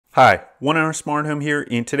Hi, One Hour Smart Home here,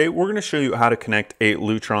 and today we're going to show you how to connect a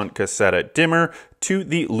Lutron Caseta dimmer to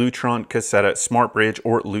the Lutron Caseta Smart Bridge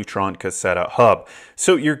or Lutron Caseta Hub.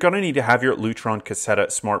 So you're going to need to have your Lutron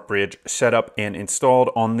Caseta Smart Bridge set up and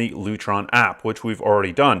installed on the Lutron app, which we've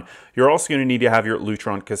already done. You're also going to need to have your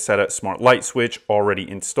Lutron Caseta Smart Light Switch already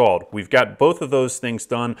installed. We've got both of those things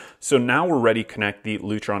done, so now we're ready to connect the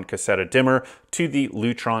Lutron Caseta dimmer to the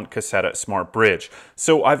Lutron Caseta Smart Bridge.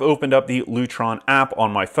 So I've opened up the Lutron app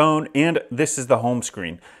on my phone, and this is the home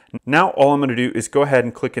screen. Now all I'm going to do is go ahead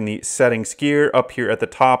and click in the settings gear up here at the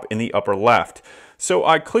top in the upper left. So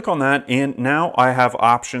I click on that, and now I have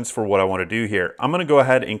options for what I want to do here. I'm going to go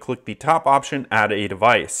ahead and click the top option, add a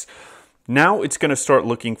device. Now it's going to start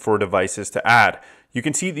looking for devices to add. You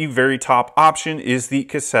can see the very top option is the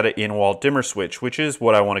Caseta in-wall dimmer switch, which is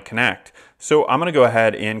what I want to connect. So I'm going to go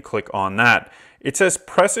ahead and click on that. It says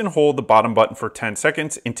press and hold the bottom button for 10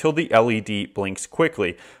 seconds until the LED blinks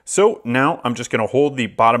quickly. So now I'm just going to hold the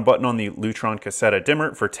bottom button on the Lutron Caseta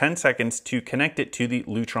dimmer for 10 seconds to connect it to the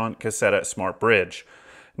Lutron Caseta Smart Bridge.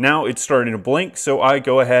 Now it's starting to blink, so I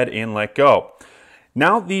go ahead and let go.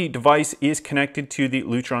 Now the device is connected to the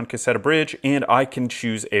Lutron Caseta bridge, and I can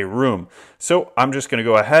choose a room. So I'm just going to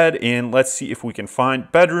go ahead and let's see if we can find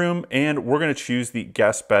bedroom, and we're going to choose the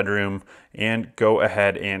guest bedroom and go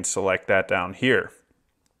ahead and select that down here.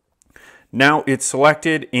 Now it's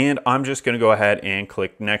selected, and I'm just going to go ahead and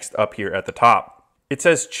click next up here at the top. It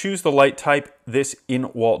says choose the light type this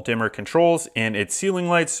in-wall dimmer controls, and it's ceiling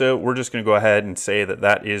lights, so we're just going to go ahead and say that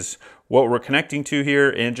that is what we're connecting to here,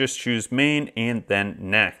 and just choose main and then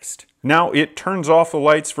next. Now it turns off the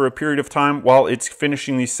lights for a period of time while it's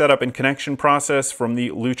finishing the setup and connection process from the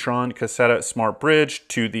Lutron Caseta Smart Bridge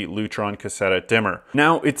to the Lutron Caseta dimmer.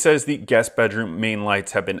 Now it says the guest bedroom main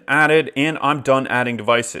lights have been added, and I'm done adding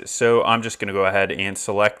devices, so I'm just going to go ahead and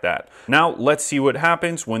select that. Now let's see what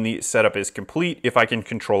happens when the setup is complete if I can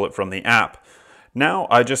control it from the app. Now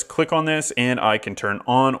I just click on this, and I can turn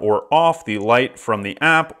on or off the light from the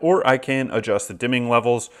app, or I can adjust the dimming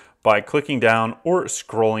levels by clicking down or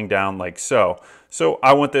scrolling down like so. So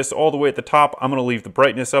I want this all the way at the top. I'm going to leave the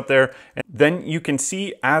brightness up there. And then you can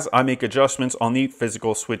see as I make adjustments on the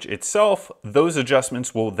physical switch itself, those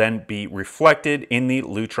adjustments will then be reflected in the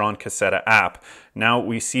Lutron Caseta app. Now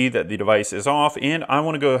we see that the device is off, and I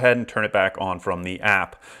want to go ahead and turn it back on from the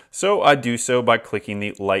app. So I do so by clicking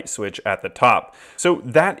the light switch at the top. So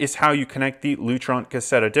that is how you connect the Lutron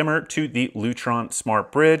Caseta dimmer to the Lutron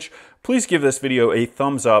Smart Bridge. Please give this video a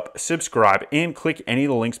thumbs up, subscribe, and click any of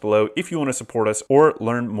the links below if you want to support us or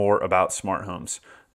learn more about smart homes.